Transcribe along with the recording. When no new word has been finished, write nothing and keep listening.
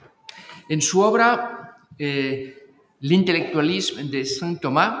En su obra L'intellectualisme de Saint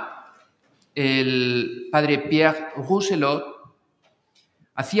Thomas, el padre Pierre Rousselot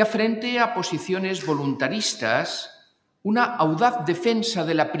hacía frente a posiciones voluntaristas una audaz defensa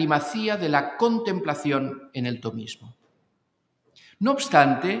de la primacía de la contemplación en el tomismo. No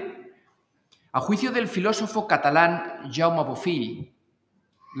obstante, a juicio del filósofo catalán Jaume Bofill,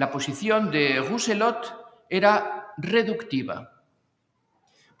 la posición de Rousselot era reductiva,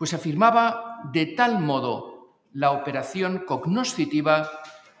 pues afirmaba de tal modo la operación cognoscitiva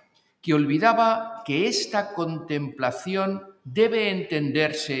que olvidaba que esta contemplación debe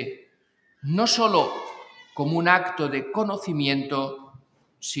entenderse no sólo como un acto de conocimiento,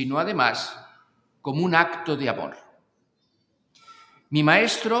 sino además como un acto de amor. Mi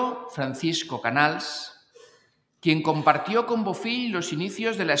maestro, Francisco Canals, quien compartió con Bofill los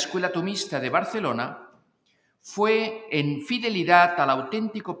inicios de la Escuela Tomista de Barcelona, fue, en fidelidad al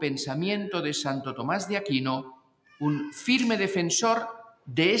auténtico pensamiento de Santo Tomás de Aquino, un firme defensor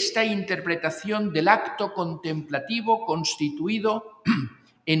de esta interpretación del acto contemplativo constituido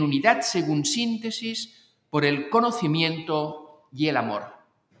en unidad según síntesis por el conocimiento y el amor.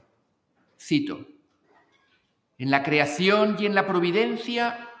 Cito: en la creación y en la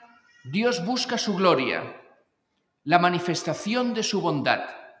providencia, Dios busca su gloria, la manifestación de su bondad,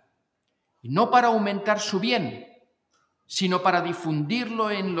 y no para aumentar su bien, sino para difundirlo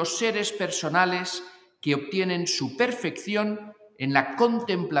en los seres personales que obtienen su perfección en la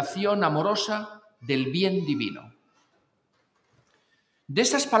contemplación amorosa del bien divino. De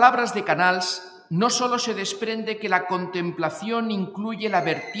estas palabras de Canals no solo se desprende que la contemplación incluye la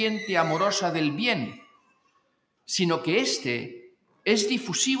vertiente amorosa del bien, sino que éste es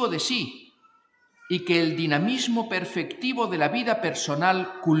difusivo de sí y que el dinamismo perfectivo de la vida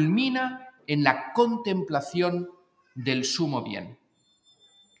personal culmina en la contemplación del sumo bien.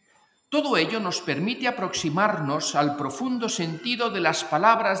 Todo ello nos permite aproximarnos al profundo sentido de las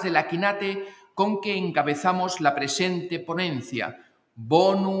palabras del Aquinate con que encabezamos la presente ponencia: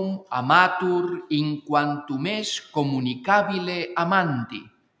 Bonum Amatur Inquantum Est Communicabile Amanti.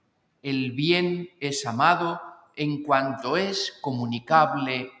 El bien es amado en cuanto es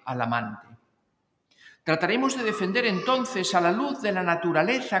comunicable al amante. Trataremos de defender entonces, a la luz de la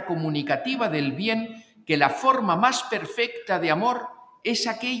naturaleza comunicativa del bien, que la forma más perfecta de amor es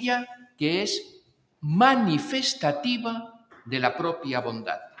aquella que es manifestativa de la propia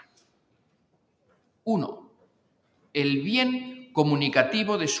bondad. 1. El bien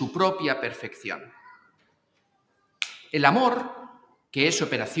comunicativo de su propia perfección. El amor, que es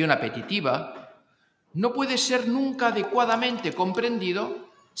operación apetitiva, no puede ser nunca adecuadamente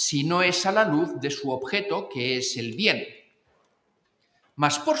comprendido si no es a la luz de su objeto, que es el bien.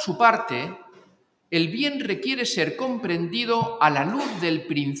 Mas, por su parte, el bien requiere ser comprendido a la luz del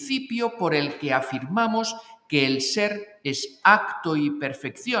principio por el que afirmamos que el ser es acto y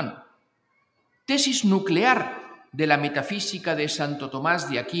perfección, tesis nuclear de la metafísica de Santo Tomás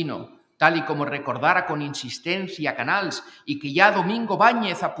de Aquino, tal y como recordara con insistencia Canals y que ya Domingo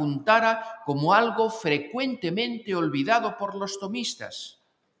Báñez apuntara como algo frecuentemente olvidado por los tomistas.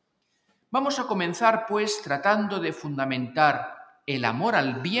 Vamos a comenzar, pues, tratando de fundamentar el amor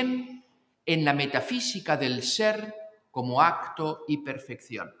al bien en la metafísica del ser como acto y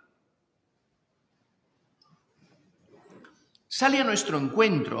perfección. Sale a nuestro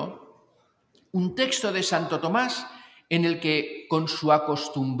encuentro un texto de Santo Tomás en el que, con su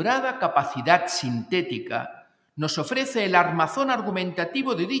acostumbrada capacidad sintética, nos ofrece el armazón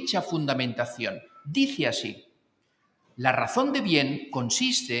argumentativo de dicha fundamentación. Dice así: la razón de bien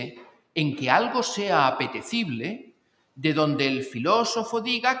consiste en que algo sea apetecible, de donde el filósofo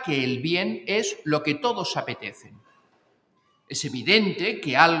diga que el bien es lo que todos apetecen. Es evidente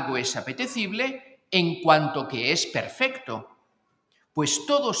que algo es apetecible en cuanto que es perfecto, pues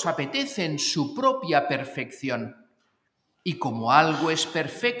todos apetecen su propia perfección. Y como algo es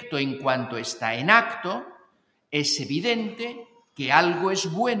perfecto en cuanto está en acto, es evidente que algo es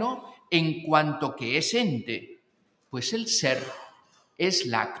bueno en cuanto que es ente, pues el ser es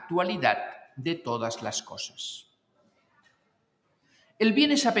la actualidad de todas las cosas. El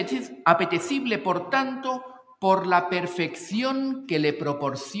bien es apetecible, por tanto, por la perfección que le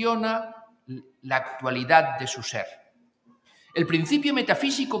proporciona la actualidad de su ser. El principio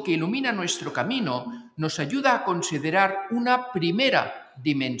metafísico que ilumina nuestro camino nos ayuda a considerar una primera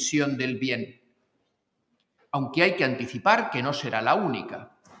dimensión del bien, aunque hay que anticipar que no será la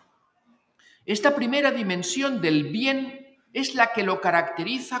única. Esta primera dimensión del bien es la que lo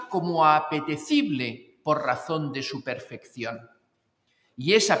caracteriza como apetecible por razón de su perfección.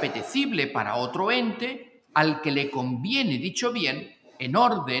 Y es apetecible para otro ente al que le conviene dicho bien en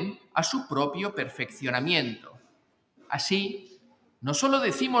orden a su propio perfeccionamiento. Así, no solo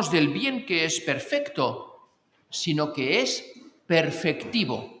decimos del bien que es perfecto, sino que es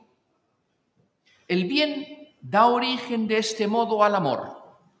perfectivo. El bien da origen de este modo al amor,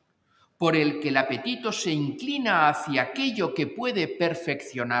 por el que el apetito se inclina hacia aquello que puede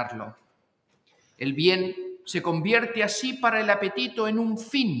perfeccionarlo. El bien se convierte así para el apetito en un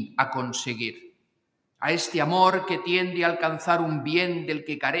fin a conseguir. A este amor que tiende a alcanzar un bien del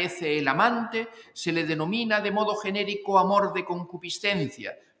que carece el amante se le denomina de modo genérico amor de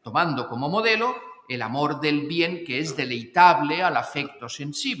concupiscencia, tomando como modelo el amor del bien que es deleitable al afecto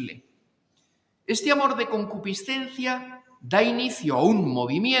sensible. Este amor de concupiscencia da inicio a un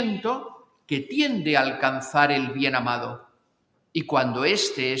movimiento que tiende a alcanzar el bien amado. Y cuando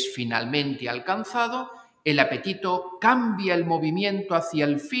éste es finalmente alcanzado, el apetito cambia el movimiento hacia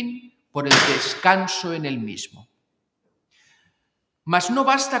el fin por el descanso en el mismo. Mas no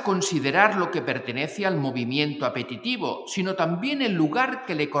basta considerar lo que pertenece al movimiento apetitivo, sino también el lugar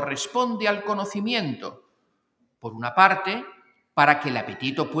que le corresponde al conocimiento. Por una parte, para que el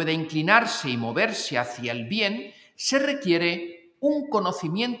apetito pueda inclinarse y moverse hacia el bien, se requiere un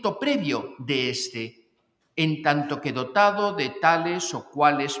conocimiento previo de éste, en tanto que dotado de tales o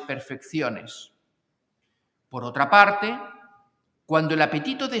cuales perfecciones. Por otra parte, cuando el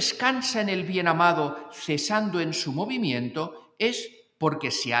apetito descansa en el bien amado cesando en su movimiento, es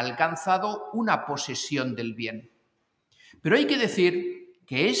porque se ha alcanzado una posesión del bien. Pero hay que decir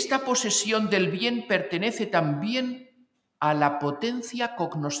que esta posesión del bien pertenece también a la potencia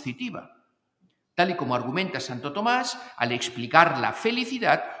cognoscitiva, tal y como argumenta Santo Tomás al explicar la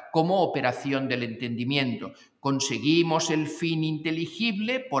felicidad como operación del entendimiento. Conseguimos el fin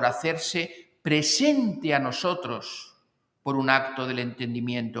inteligible por hacerse presente a nosotros por un acto del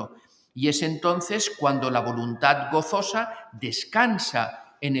entendimiento. Y es entonces cuando la voluntad gozosa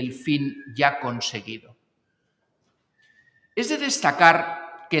descansa en el fin ya conseguido. Es de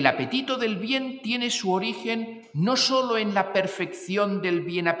destacar que el apetito del bien tiene su origen no solo en la perfección del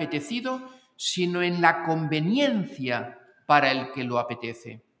bien apetecido, sino en la conveniencia para el que lo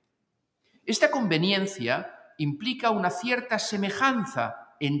apetece. Esta conveniencia implica una cierta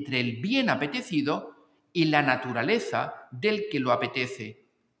semejanza entre el bien apetecido y la naturaleza del que lo apetece.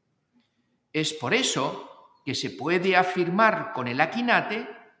 Es por eso que se puede afirmar con el aquinate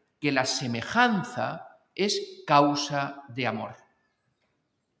que la semejanza es causa de amor.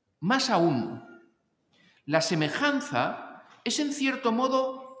 Más aún, la semejanza es en cierto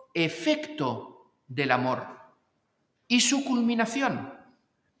modo efecto del amor y su culminación,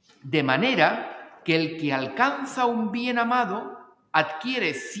 de manera que el que alcanza un bien amado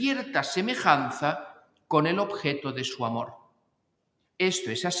adquiere cierta semejanza con el objeto de su amor.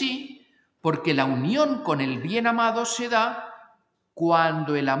 Esto es así porque la unión con el bien amado se da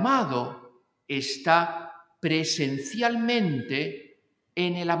cuando el amado está presencialmente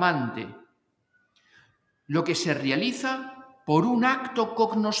en el amante, lo que se realiza por un acto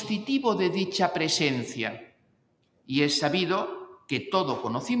cognoscitivo de dicha presencia, y es sabido que todo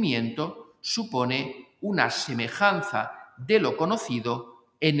conocimiento supone una semejanza de lo conocido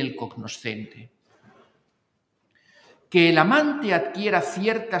en el cognoscente. Que el amante adquiera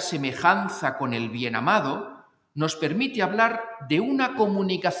cierta semejanza con el bien amado nos permite hablar de una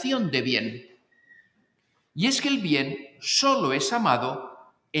comunicación de bien. Y es que el bien solo es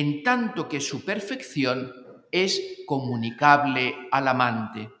amado en tanto que su perfección es comunicable al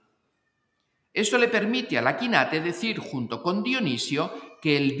amante. Esto le permite al aquinate decir junto con Dionisio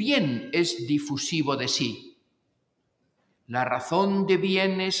que el bien es difusivo de sí. La razón de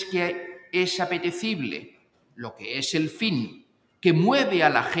bien es que es apetecible, lo que es el fin, que mueve a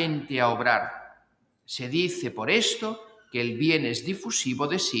la gente a obrar. Se dice por esto que el bien es difusivo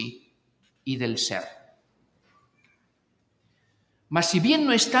de sí y del ser. Mas si bien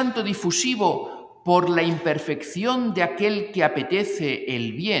no es tanto difusivo por la imperfección de aquel que apetece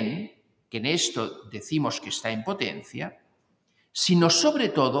el bien, que en esto decimos que está en potencia, sino sobre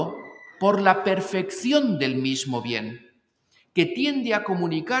todo por la perfección del mismo bien, que tiende a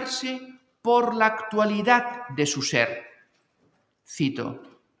comunicarse por la actualidad de su ser.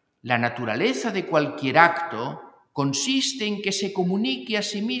 Cito: la naturaleza de cualquier acto consiste en que se comunique a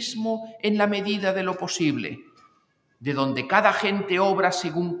sí mismo en la medida de lo posible, de donde cada gente obra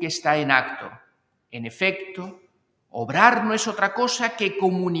según que está en acto. En efecto, obrar no es otra cosa que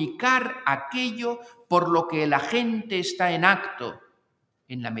comunicar aquello por lo que el agente está en acto,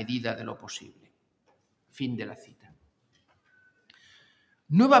 en la medida de lo posible. Fin de la cita.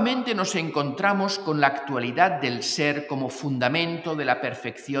 Nuevamente nos encontramos con la actualidad del ser como fundamento de la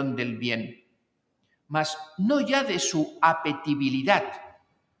perfección del bien. mas no ya de su apetibilidad,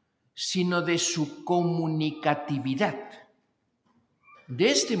 sino de su comunicatividad. De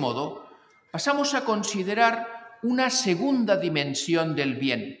este modo, pasamos a considerar una segunda dimensión del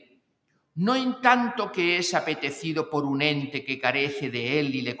bien, no en tanto que es apetecido por un ente que carece de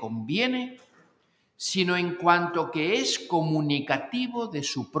él y le conviene, sino en cuanto que es comunicativo de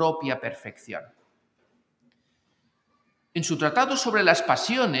su propia perfección. En su tratado sobre las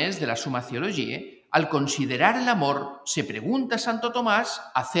pasiones de la Summa Theologiae, al considerar el amor, se pregunta Santo Tomás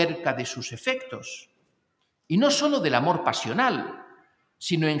acerca de sus efectos, y no solo del amor pasional,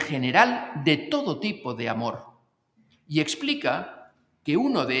 sino en general de todo tipo de amor, y explica que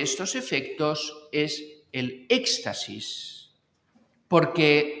uno de estos efectos es el éxtasis, por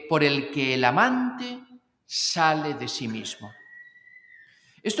el que el amante sale de sí mismo.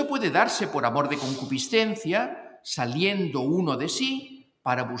 Esto puede darse por amor de concupiscencia, saliendo uno de sí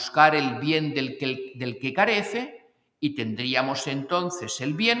para buscar el bien del que carece, y tendríamos entonces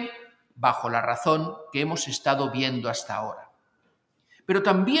el bien bajo la razón que hemos estado viendo hasta ahora. Pero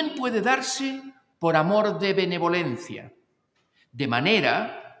también puede darse por amor de benevolencia, de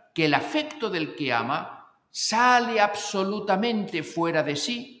manera que el afecto del que ama sale absolutamente fuera de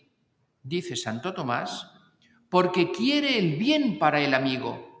sí, dice Santo Tomás, porque quiere el bien para el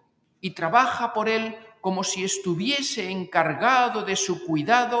amigo y trabaja por él como si estuviese encargado de su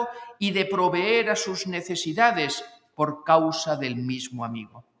cuidado y de proveer a sus necesidades por causa del mismo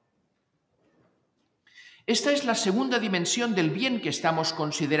amigo. Esta es la segunda dimensión del bien que estamos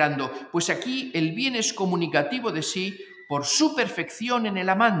considerando, pues aquí el bien es comunicativo de sí por su perfección en el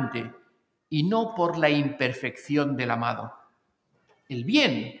amante y no por la imperfección del amado. El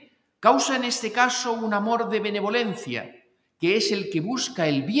bien causa en este caso un amor de benevolencia, que es el que busca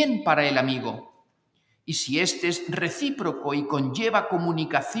el bien para el amigo. Y si éste es recíproco y conlleva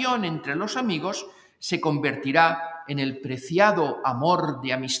comunicación entre los amigos, se convertirá en el preciado amor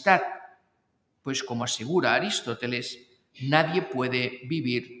de amistad, pues como asegura Aristóteles, nadie puede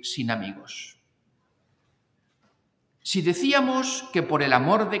vivir sin amigos. Si decíamos que por el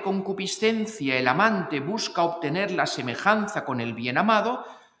amor de concupiscencia el amante busca obtener la semejanza con el bien amado,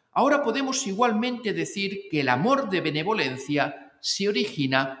 ahora podemos igualmente decir que el amor de benevolencia se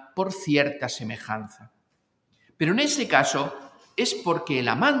origina por cierta semejanza. Pero en este caso es porque el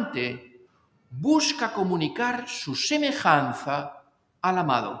amante busca comunicar su semejanza al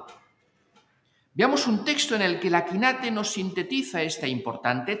amado. Veamos un texto en el que el Aquinate nos sintetiza esta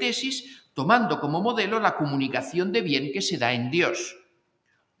importante tesis, tomando como modelo la comunicación de bien que se da en Dios.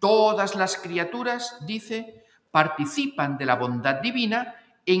 Todas las criaturas, dice, participan de la bondad divina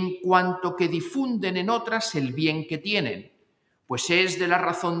en cuanto que difunden en otras el bien que tienen, pues es de la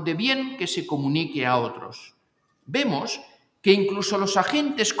razón de bien que se comunique a otros. Vemos que incluso los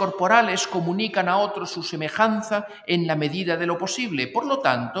agentes corporales comunican a otros su semejanza en la medida de lo posible. Por lo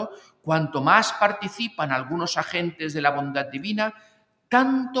tanto, cuanto más participan algunos agentes de la bondad divina,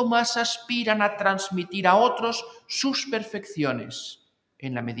 tanto más aspiran a transmitir a otros sus perfecciones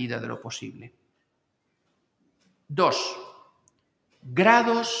en la medida de lo posible. 2.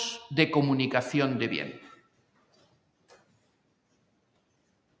 Grados de comunicación de bien.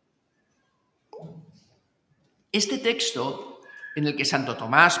 Este texto, en el que Santo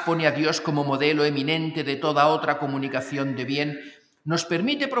Tomás pone a Dios como modelo eminente de toda otra comunicación de bien, nos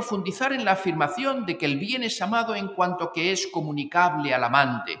permite profundizar en la afirmación de que el bien es amado en cuanto que es comunicable al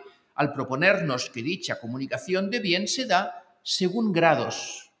amante, al proponernos que dicha comunicación de bien se da según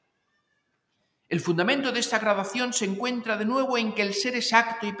grados. El fundamento de esta gradación se encuentra de nuevo en que el ser es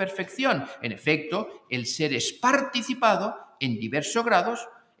acto y perfección. En efecto, el ser es participado en diverso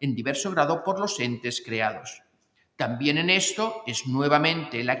grado por los entes creados. También en esto es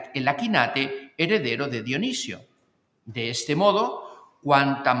nuevamente el Aquinate heredero de Dionisio. De este modo,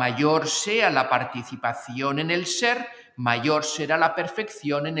 cuanta mayor sea la participación en el ser, mayor será la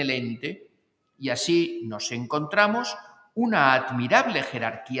perfección en el ente, y así nos encontramos una admirable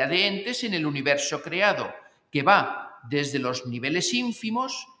jerarquía de entes en el universo creado, que va desde los niveles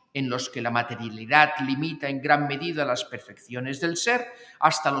ínfimos, en los que la materialidad limita en gran medida las perfecciones del ser,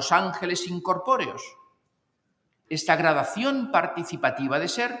 hasta los ángeles incorpóreos. Esta gradación participativa de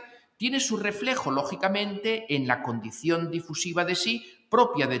ser tiene su reflejo, lógicamente, en la condición difusiva de sí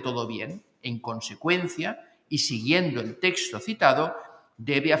propia de todo bien. En consecuencia, y siguiendo el texto citado,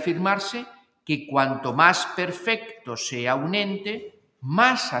 debe afirmarse que cuanto más perfecto sea un ente,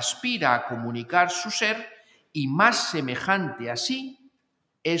 más aspira a comunicar su ser y más semejante a sí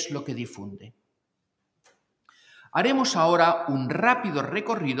es lo que difunde. Haremos ahora un rápido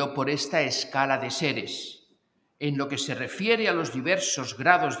recorrido por esta escala de seres. en lo que se refiere a los diversos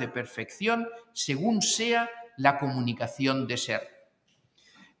grados de perfección según sea la comunicación de ser.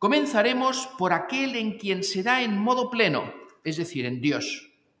 Comenzaremos por aquel en quien se da en modo pleno, es decir, en Dios.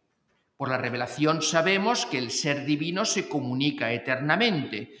 Por la revelación sabemos que el ser divino se comunica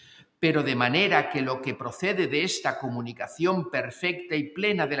eternamente, pero de manera que lo que procede de esta comunicación perfecta y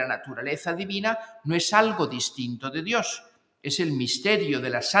plena de la naturaleza divina no es algo distinto de Dios, es el misterio de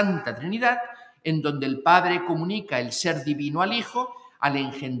la Santa Trinidad, en donde el Padre comunica el ser divino al Hijo al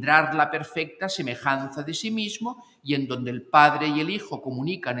engendrar la perfecta semejanza de sí mismo, y en donde el Padre y el Hijo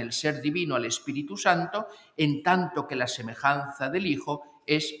comunican el ser divino al Espíritu Santo, en tanto que la semejanza del Hijo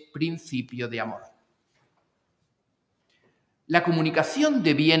es principio de amor. La comunicación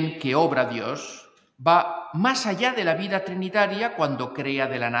de bien que obra Dios va más allá de la vida trinitaria cuando crea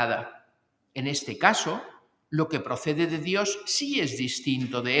de la nada. En este caso, lo que procede de Dios sí es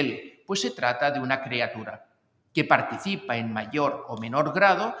distinto de Él, pues se trata de una criatura que participa en mayor o menor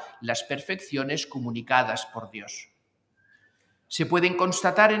grado las perfecciones comunicadas por Dios. Se pueden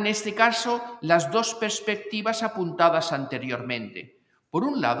constatar en este caso las dos perspectivas apuntadas anteriormente. Por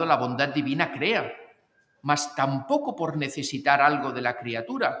un lado, la bondad divina crea, mas tampoco por necesitar algo de la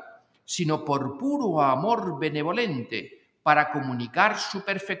criatura, sino por puro amor benevolente, para comunicar su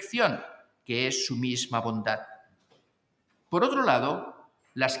perfección, que es su misma bondad. Por otro lado,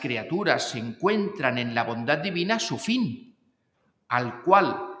 las criaturas encuentran en la bondad divina su fin, a la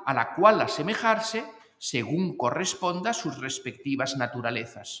cual asemejarse según corresponda a sus respectivas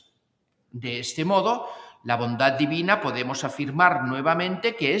naturalezas. De este modo, la bondad divina podemos afirmar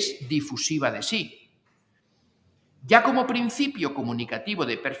nuevamente que es difusiva de sí. Ya como principio comunicativo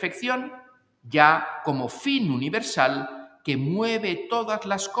de perfección, ya como fin universal que mueve todas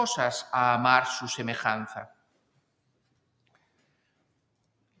las cosas a amar su semejanza.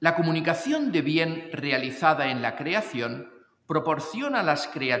 La comunicación de bien realizada en la creación proporciona a las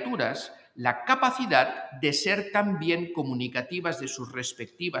criaturas la capacidad de ser también comunicativas de sus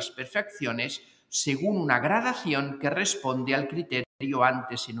respectivas perfecciones según una gradación que responde al criterio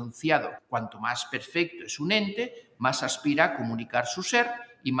antes enunciado. Cuanto más perfecto es un ente, más aspira a comunicar su ser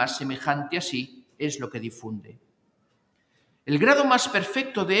y más semejante a sí es lo que difunde. El grado más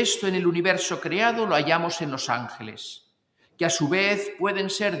perfecto de esto en el universo creado lo hallamos en los ángeles, que a su vez pueden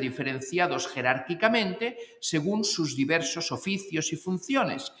ser diferenciados jerárquicamente según sus diversos oficios y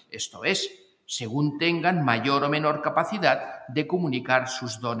funciones, esto es, según tengan mayor o menor capacidad de comunicar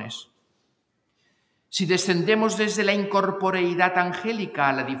sus dones. Si descendemos desde la incorporeidad angélica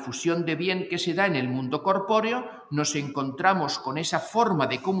a la difusión de bien que se da en el mundo corpóreo, nos encontramos con esa forma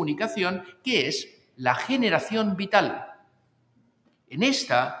de comunicación que es la generación vital. En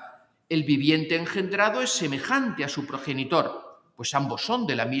esta, el viviente engendrado es semejante a su progenitor, pues ambos son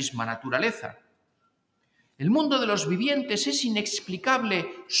de la misma naturaleza. El mundo de los vivientes es inexplicable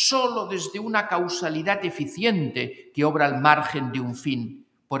solo desde una causalidad eficiente que obra al margen de un fin.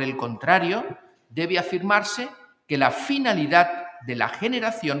 Por el contrario, debe afirmarse que la finalidad de la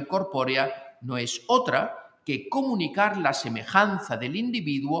generación corpórea no es otra que comunicar la semejanza del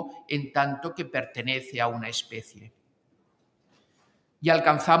individuo en tanto que pertenece a una especie. Y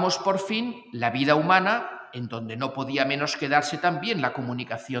alcanzamos por fin la vida humana, en donde no podía menos quedarse también la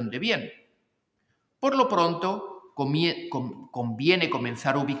comunicación de bien. Por lo pronto, conviene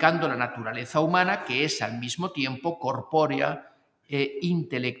comenzar ubicando la naturaleza humana, que es al mismo tiempo corpórea e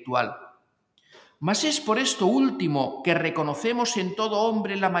intelectual. Mas es por esto último que reconocemos en todo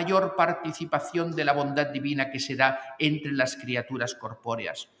hombre la mayor participación de la bondad divina que se da entre las criaturas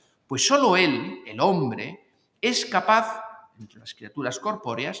corpóreas, pues solo él, el hombre, es capaz, entre las criaturas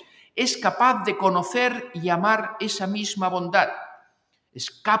corpóreas, es capaz de conocer y amar esa misma bondad.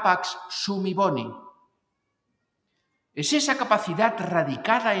 Es capax summi boni. Es esa capacidad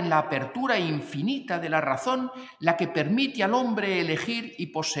radicada en la apertura infinita de la razón la que permite al hombre elegir y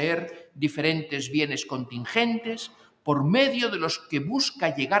poseer diferentes bienes contingentes por medio de los que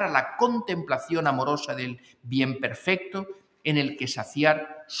busca llegar a la contemplación amorosa del bien perfecto en el que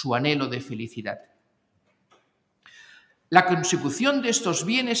saciar su anhelo de felicidad. La consecución de estos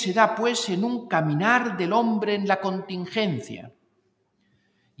bienes se da, pues, en un caminar del hombre en la contingencia,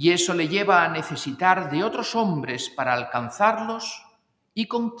 y eso le lleva a necesitar de otros hombres para alcanzarlos y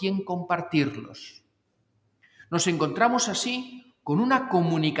con quien compartirlos. Nos encontramos así con una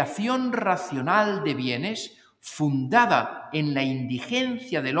comunicación racional de bienes fundada en la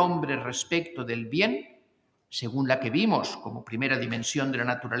indigencia del hombre respecto del bien, según la que vimos como primera dimensión de la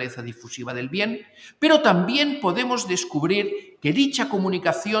naturaleza difusiva del bien, pero también podemos descubrir que dicha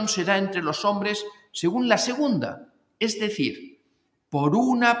comunicación se da entre los hombres según la segunda, es decir, por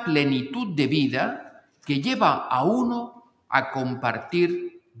una plenitud de vida que lleva a uno a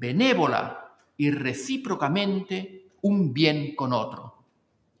compartir benévola y recíprocamente un bien con otro.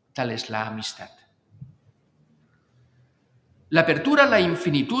 Tal es la amistad. La apertura a la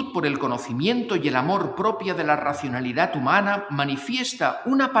infinitud por el conocimiento y el amor propia de la racionalidad humana manifiesta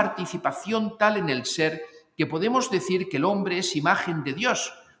una participación tal en el ser que podemos decir que el hombre es imagen de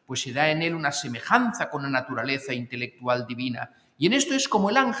Dios, pues se da en él una semejanza con la naturaleza intelectual divina. Y en esto es como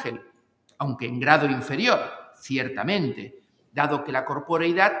el ángel, aunque en grado inferior, ciertamente, dado que la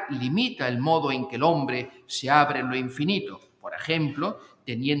corporeidad limita el modo en que el hombre se abre en lo infinito, por ejemplo,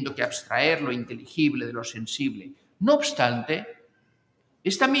 teniendo que abstraer lo inteligible de lo sensible. No obstante,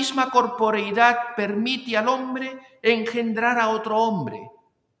 esta misma corporeidad permite al hombre engendrar a otro hombre.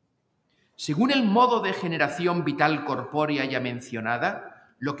 Según el modo de generación vital corpórea ya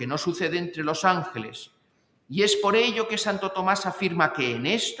mencionada, lo que no sucede entre los ángeles, y es por ello que Santo Tomás afirma que en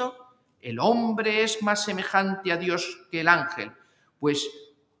esto el hombre es más semejante a Dios que el ángel, pues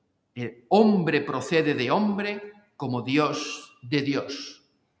el hombre procede de hombre como Dios de Dios.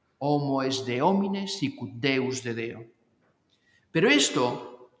 Homo es de homine sicut Deus de Deo. Pero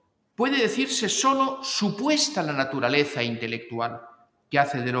esto puede decirse solo supuesta la naturaleza intelectual que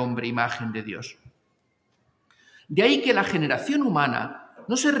hace del hombre imagen de Dios. De ahí que la generación humana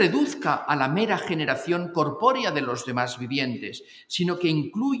no se reduzca a la mera generación corpórea de los demás vivientes, sino que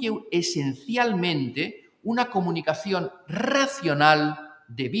incluye esencialmente una comunicación racional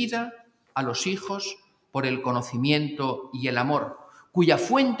de vida a los hijos por el conocimiento y el amor, cuya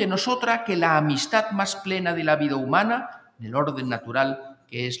fuente no es otra que la amistad más plena de la vida humana, del orden natural,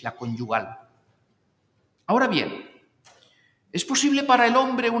 que es la conyugal. Ahora bien, es posible para el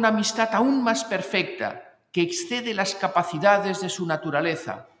hombre una amistad aún más perfecta, que excede las capacidades de su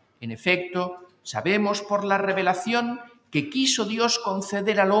naturaleza. En efecto, sabemos por la revelación que quiso Dios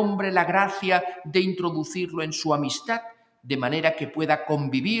conceder al hombre la gracia de introducirlo en su amistad, de manera que pueda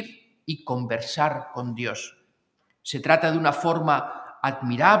convivir y conversar con Dios. Se trata de una forma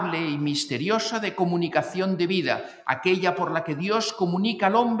admirable y misteriosa de comunicación de vida, aquella por la que Dios comunica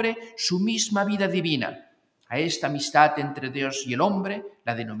al hombre su misma vida divina. A esta amistad entre Dios y el hombre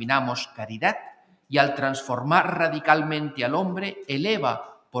la denominamos caridad, y al transformar radicalmente al hombre,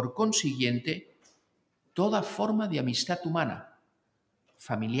 eleva, por consiguiente, toda forma de amistad humana,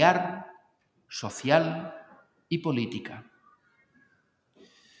 familiar, social y política.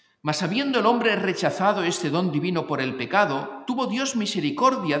 Mas habiendo el hombre rechazado este don divino por el pecado, tuvo Dios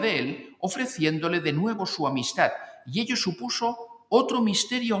misericordia de él, ofreciéndole de nuevo su amistad, y ello supuso otro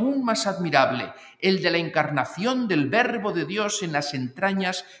misterio aún más admirable, el de la encarnación del Verbo de Dios en las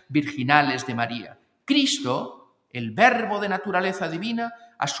entrañas virginales de María. Cristo, el Verbo de naturaleza divina,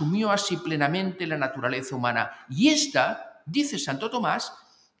 asumió así plenamente la naturaleza humana, y esta, dice Santo Tomás,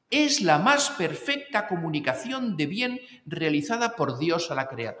 es la más perfecta comunicación de bien realizada por Dios a la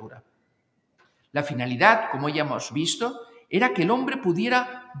criatura. La finalidad, como ya hemos visto, era que el hombre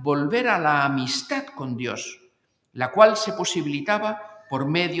pudiera volver a la amistad con Dios, la cual se posibilitaba por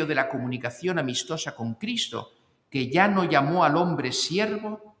medio de la comunicación amistosa con Cristo, que ya no llamó al hombre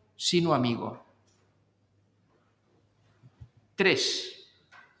siervo, sino amigo. 3.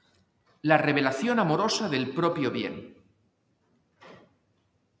 La revelación amorosa del propio bien.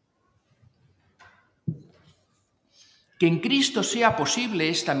 Que en Cristo sea posible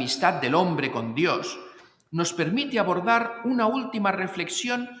esta amistad del hombre con Dios nos permite abordar una última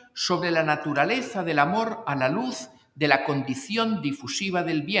reflexión sobre la naturaleza del amor a la luz de la condición difusiva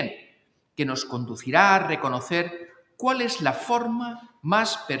del bien, que nos conducirá a reconocer cuál es la forma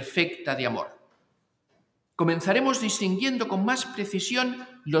más perfecta de amor. Comenzaremos distinguiendo con más precisión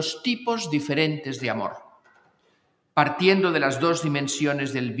los tipos diferentes de amor. Partiendo de las dos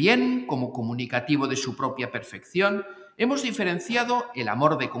dimensiones del bien como comunicativo de su propia perfección, hemos diferenciado el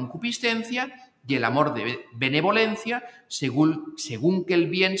amor de concupiscencia y el amor de benevolencia según que el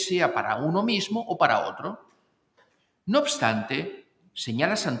bien sea para uno mismo o para otro. No obstante,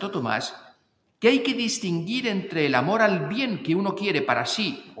 señala Santo Tomás que hay que distinguir entre el amor al bien que uno quiere para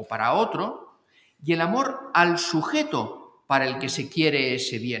sí o para otro y el amor al sujeto para el que se quiere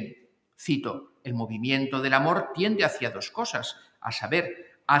ese bien. Cito, el movimiento del amor tiende hacia dos cosas, a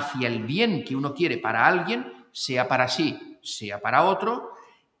saber, hacia el bien que uno quiere para alguien, sea para sí, sea para otro,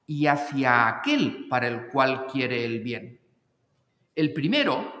 y hacia aquel para el cual quiere el bien. El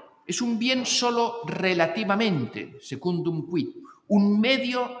primero es un bien solo relativamente, secundum quid, un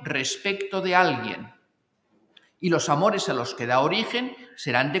medio respecto de alguien. Y los amores a los que da origen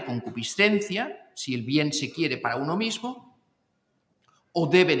serán de concupiscencia, si el bien se quiere para uno mismo, o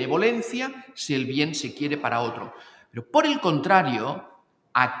de benevolencia, si el bien se quiere para otro. Pero por el contrario,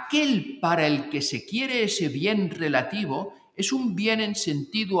 aquel para el que se quiere ese bien relativo es un bien en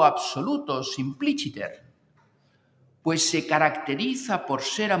sentido absoluto, simpliciter, pues se caracteriza por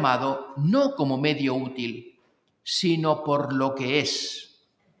ser amado no como medio útil, sino por lo que es.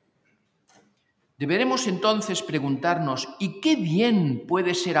 Deberemos entonces preguntarnos, ¿y qué bien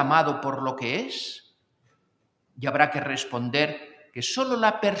puede ser amado por lo que es? Y habrá que responder que sólo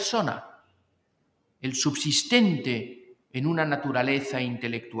la persona, el subsistente en una naturaleza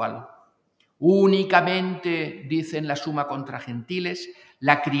intelectual. Únicamente, dicen la Summa contra Gentiles,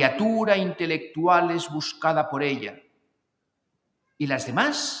 la criatura intelectual es buscada por ella, y las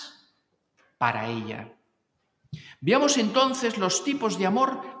demás para ella. Veamos entonces los tipos de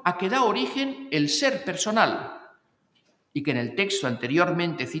amor a que da origen el ser personal, y que en el texto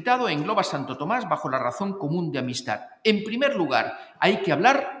anteriormente citado engloba Santo Tomás bajo la razón común de amistad. En primer lugar, hay que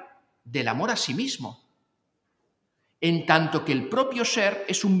hablar del amor a sí mismo, en tanto que el propio ser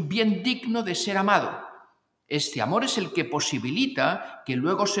es un bien digno de ser amado. Este amor es el que posibilita que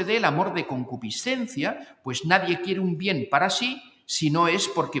luego se dé el amor de concupiscencia, pues nadie quiere un bien para sí si no es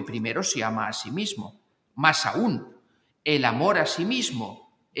porque primero se ama a sí mismo. Más aún, el amor a sí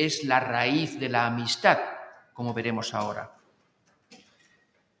mismo es la raíz de la amistad, como veremos ahora.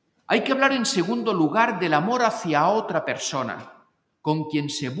 Hay que hablar en segundo lugar del amor hacia otra persona, con quien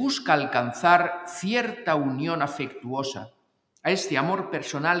se busca alcanzar cierta unión afectuosa. A este amor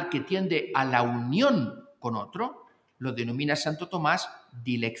personal que tiende a la unión con otro, lo denomina Santo Tomás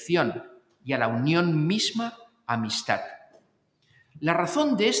dilección, y a la unión misma amistad. La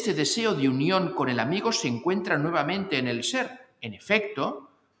razón de este deseo de unión con el amigo se encuentra nuevamente en el ser. En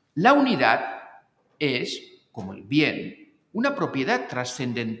efecto, la unidad es, como el bien, una propiedad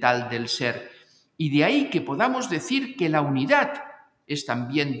trascendental del ser, y de ahí que podamos decir que la unidad es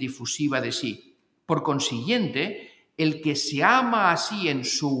también difusiva de sí. Por consiguiente, el que se ama así en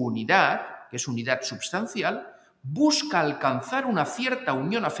su unidad, que es unidad substancial, busca alcanzar una cierta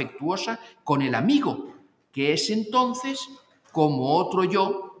unión afectuosa con el amigo, que es entonces como otro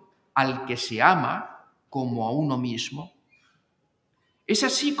yo al que se ama como a uno mismo. Es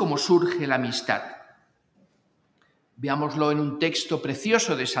así como surge la amistad. Veámoslo en un texto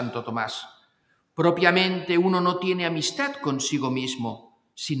precioso de Santo Tomás. Propiamente uno no tiene amistad consigo mismo,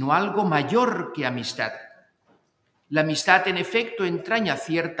 sino algo mayor que amistad. La amistad, en efecto, entraña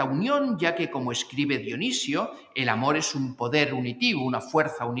cierta unión, ya que, como escribe Dionisio, el amor es un poder unitivo, una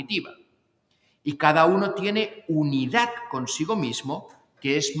fuerza unitiva. Y cada uno tiene unidad consigo mismo,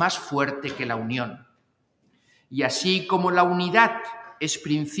 que es más fuerte que la unión. Y así como la unidad es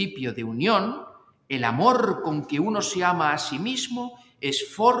principio de unión, el amor con que uno se ama a sí mismo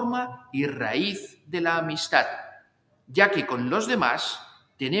es forma y raíz de la amistad, ya que con los demás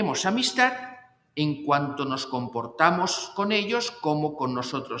tenemos amistad en cuanto nos comportamos con ellos como con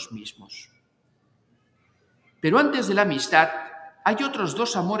nosotros mismos. Pero antes de la amistad hay otros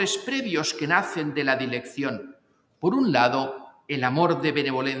dos amores previos que nacen de la dilección. Por un lado, el amor de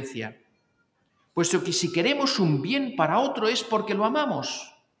benevolencia, puesto que si queremos un bien para otro es porque lo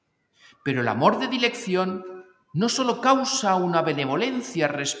amamos. Pero el amor de dilección no solo causa una benevolencia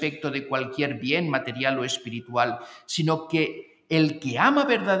respecto de cualquier bien material o espiritual, sino que el que ama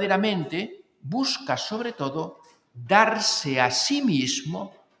verdaderamente busca sobre todo darse a sí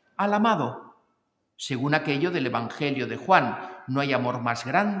mismo al amado. Según aquello del Evangelio de Juan, no hay amor más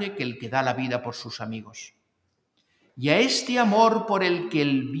grande que el que da la vida por sus amigos. Y a este amor por el que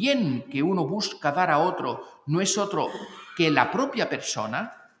el bien que uno busca dar a otro no es otro que la propia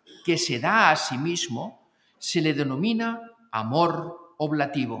persona, que se da a sí mismo, se le denomina amor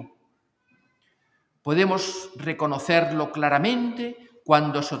oblativo. Podemos reconocerlo claramente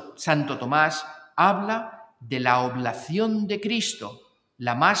cuando Santo Tomás habla de la oblación de Cristo,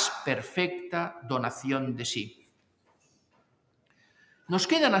 la más perfecta donación de sí. Nos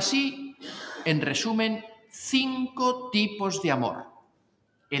quedan así, en resumen, 5 tipos de amor.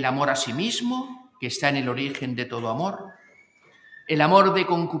 El amor a sí mismo, que está en el origen de todo amor. El amor de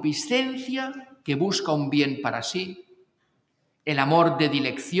concupiscencia, que busca un bien para sí. El amor de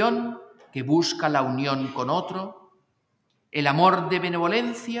dilección, que busca la unión con otro. El amor de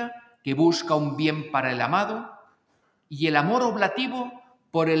benevolencia, que busca un bien para el amado. Y el amor oblativo,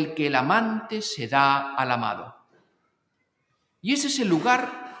 por el que el amante se da al amado. Y ese es el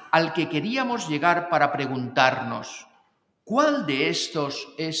lugar al que queríamos llegar para preguntarnos, ¿cuál de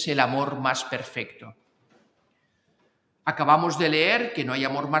estos es el amor más perfecto? Acabamos de leer que no hay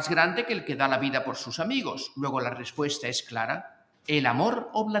amor más grande que el que da la vida por sus amigos. Luego la respuesta es clara, el amor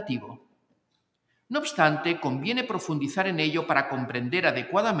oblativo. No obstante, conviene profundizar en ello para comprender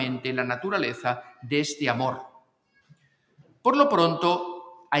adecuadamente la naturaleza de este amor. Por lo pronto,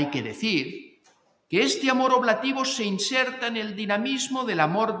 hay que decir que este amor oblativo se inserta en el dinamismo del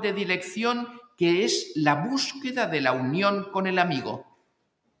amor de dilección, que es la búsqueda de la unión con el amigo.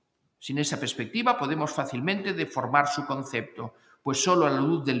 Sin esa perspectiva podemos fácilmente deformar su concepto, pues solo a la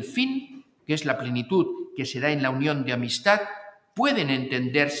luz del fin, que es la plenitud que se da en la unión de amistad, pueden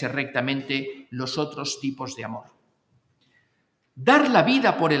entenderse rectamente los otros tipos de amor. Dar la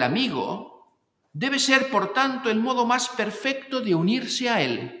vida por el amigo debe ser, por tanto, el modo más perfecto de unirse a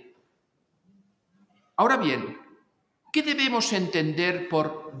él. Ahora bien, ¿qué debemos entender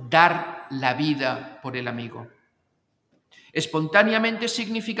por dar la vida por el amigo? Espontáneamente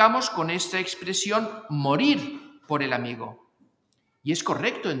significamos con esta expresión morir por el amigo. Y es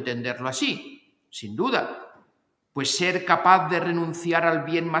correcto entenderlo así, sin duda, pues ser capaz de renunciar al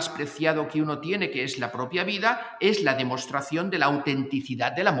bien más preciado que uno tiene, que es la propia vida, es la demostración de la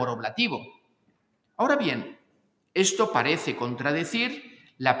autenticidad del amor oblativo. Ahora bien, esto parece contradecir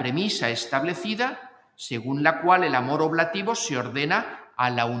la premisa establecida según la cual el amor oblativo se ordena a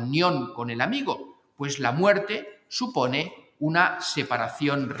la unión con el amigo, pues la muerte supone una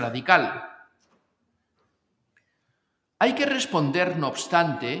separación radical. Hay que responder, no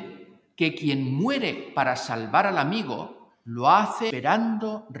obstante, que quien muere para salvar al amigo lo hace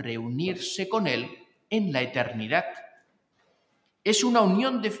esperando reunirse con él en la eternidad. Es una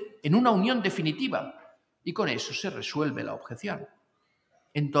unión definitiva, y con eso se resuelve la objeción.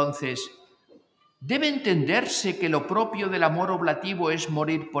 Entonces, ¿debe entenderse que lo propio del amor oblativo es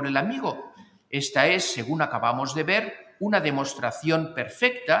morir por el amigo? Esta es, según acabamos de ver, una demostración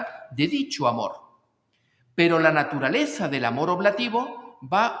perfecta de dicho amor. Pero la naturaleza del amor oblativo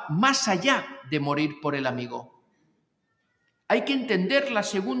va más allá de morir por el amigo. Hay que entenderla,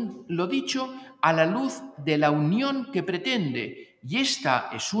 según lo dicho, a la luz de la unión que pretende, y esta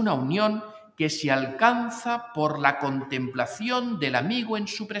es una unión que se alcanza por la contemplación del amigo en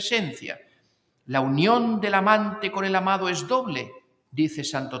su presencia. La unión del amante con el amado es doble, dice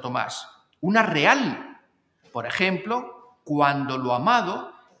Santo Tomás, una real. Por ejemplo, cuando lo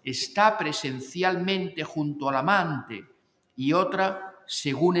amado está presencialmente junto al amante, y otra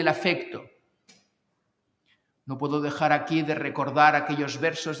según el afecto. No puedo dejar aquí de recordar aquellos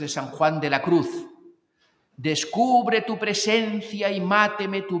versos de San Juan de la Cruz. Descubre tu presencia y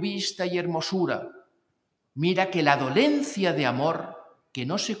máteme tu vista y hermosura. Mira que la dolencia de amor que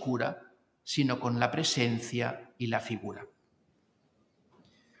no se cura, sino con la presencia y la figura.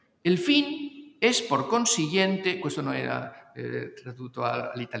 El fin es, por consiguiente, questo no era traducto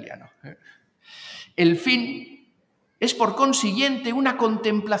all'italiano, el fin es, por consiguiente, una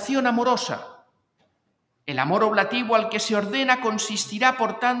contemplación amorosa. El amor oblativo al que se ordena consistirá,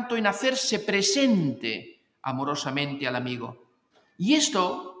 por tanto, en hacerse presente amorosamente al amigo. Y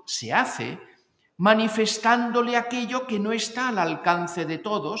esto se hace manifestándole aquello que no está al alcance de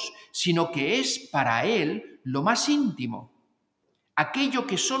todos, sino que es para él lo más íntimo, aquello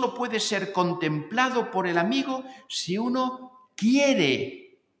que solo puede ser contemplado por el amigo si uno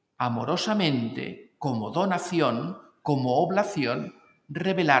quiere amorosamente, como donación, como oblación,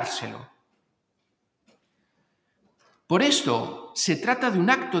 revelárselo. Por esto se trata de un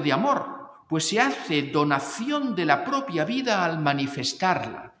acto de amor, pues se hace donación de la propia vida al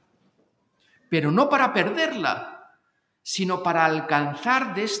manifestarla, pero no para perderla, sino para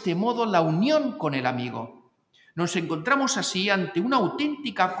alcanzar de este modo la unión con el amigo. Nos encontramos así ante una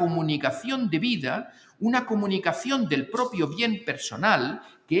auténtica comunicación de vida, una comunicación del propio bien personal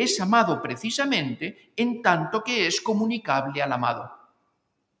que es amado precisamente en tanto que es comunicable al amado.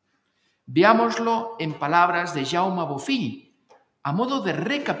 Veámoslo en palabras de Jaume Bofill, a modo de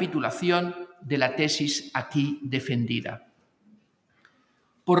recapitulación de la tesis aquí defendida.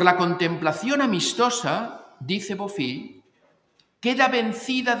 Por la contemplación amistosa, dice Bofill, queda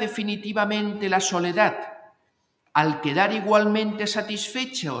vencida definitivamente la soledad, al quedar igualmente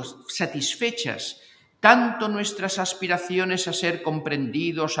satisfechas tanto nuestras aspiraciones a ser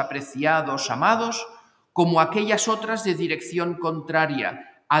comprendidos, apreciados, amados, como aquellas otras de dirección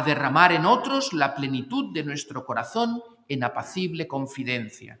contraria, a derramar en otros la plenitud de nuestro corazón en apacible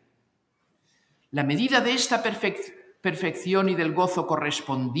confidencia. La medida de esta perfección y del gozo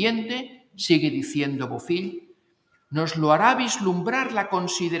correspondiente, sigue diciendo Bofill, nos lo hará vislumbrar la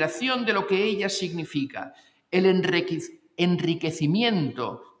consideración de lo que ella significa, el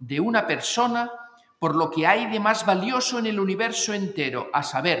enriquecimiento de una persona por lo que hay de más valioso en el universo entero, a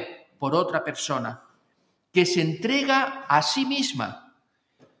saber, por otra persona, que se entrega a sí misma,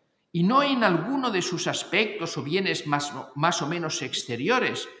 y no en alguno de sus aspectos o bienes más o menos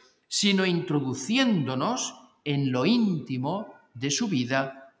exteriores, sino introduciéndonos en lo íntimo de su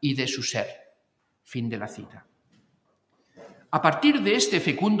vida y de su ser. Fin de la cita. A partir de este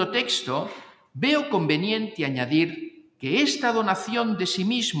fecundo texto, veo conveniente añadir que esta donación de sí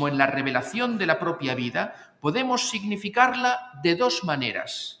mismo en la revelación de la propia vida podemos significarla de dos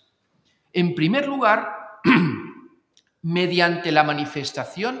maneras. En primer lugar, mediante la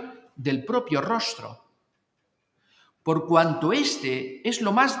manifestación del propio rostro, por cuanto éste es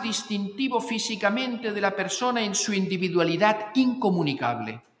lo más distintivo físicamente de la persona en su individualidad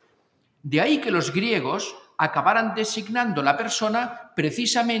incomunicable. De ahí que los griegos acabaran designando la persona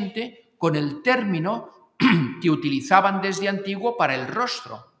precisamente con el término que utilizaban desde antiguo para el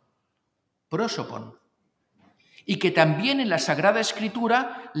rostro, prosopon, y que también en la Sagrada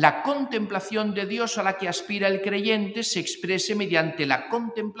Escritura la contemplación de Dios a la que aspira el creyente se exprese mediante la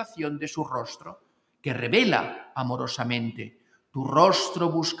contemplación de su rostro, que revela amorosamente: tu rostro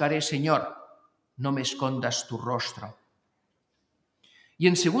buscaré, Señor, no me escondas tu rostro. Y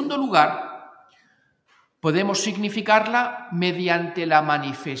en segundo lugar, podemos significarla mediante la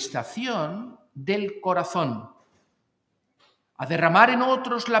manifestación del corazón, a derramar en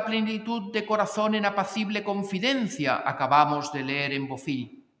otros la plenitud de corazón en apacible confidencia, acabamos de leer en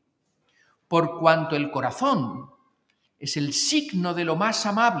Bofill, por cuanto el corazón es el signo de lo más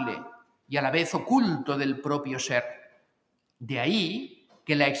amable y a la vez oculto del propio ser. De ahí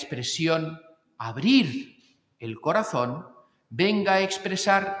que la expresión abrir el corazón venga a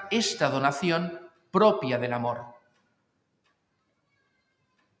expresar esta donación propia del amor.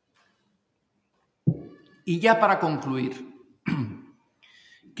 Y ya para concluir,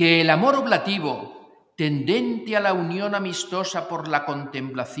 que el amor oblativo, tendente a la unión amistosa por la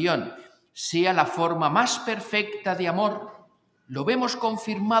contemplación, sea la forma más perfecta de amor, lo vemos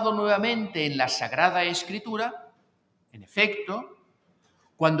confirmado nuevamente en la Sagrada Escritura. En efecto,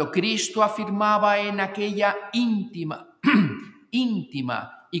 cuando Cristo afirmaba en aquella íntima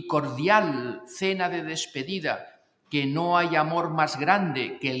y cordial cena de despedida que no hay amor más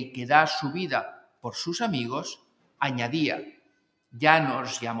grande que el que da su vida por sus amigos, añadía: ya no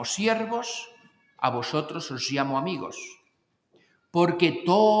os llamo siervos, a vosotros os llamo amigos, porque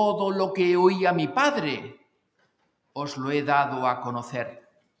todo lo que oí a mi Padre os lo he dado a conocer.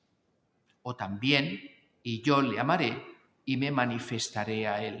 O también, y yo le amaré y me manifestaré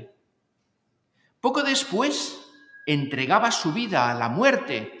a él. Poco después, entregaba su vida a la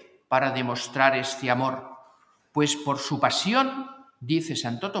muerte para demostrar este amor, pues por su pasión, dice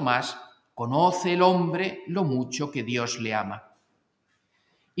Santo Tomás, conoce el hombre lo mucho que Dios le ama.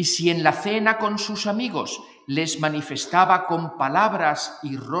 Y si en la cena con sus amigos les manifestaba con palabras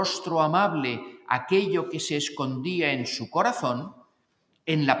y rostro amable aquello que se escondía en su corazón,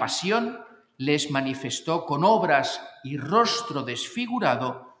 en la pasión les manifestó con obras y rostro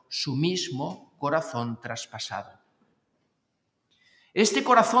desfigurado su mismo corazón traspasado. Este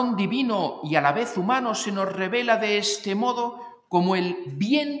corazón divino y a la vez humano se nos revela de este modo como el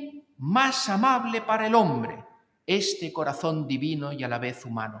bien más amable para el hombre, este corazón divino y a la vez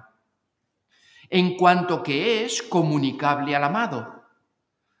humano, en cuanto que es comunicable al amado,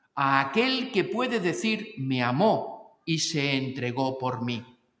 a aquel que puede decir me amó y se entregó por mí.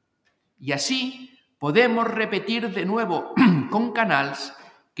 Y así podemos repetir de nuevo con Canals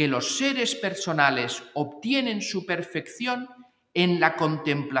que los seres personales obtienen su perfección en la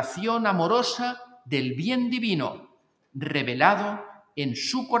contemplación amorosa del bien divino, revelado en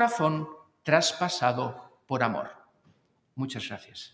su corazón traspasado por amor. Muchas gracias.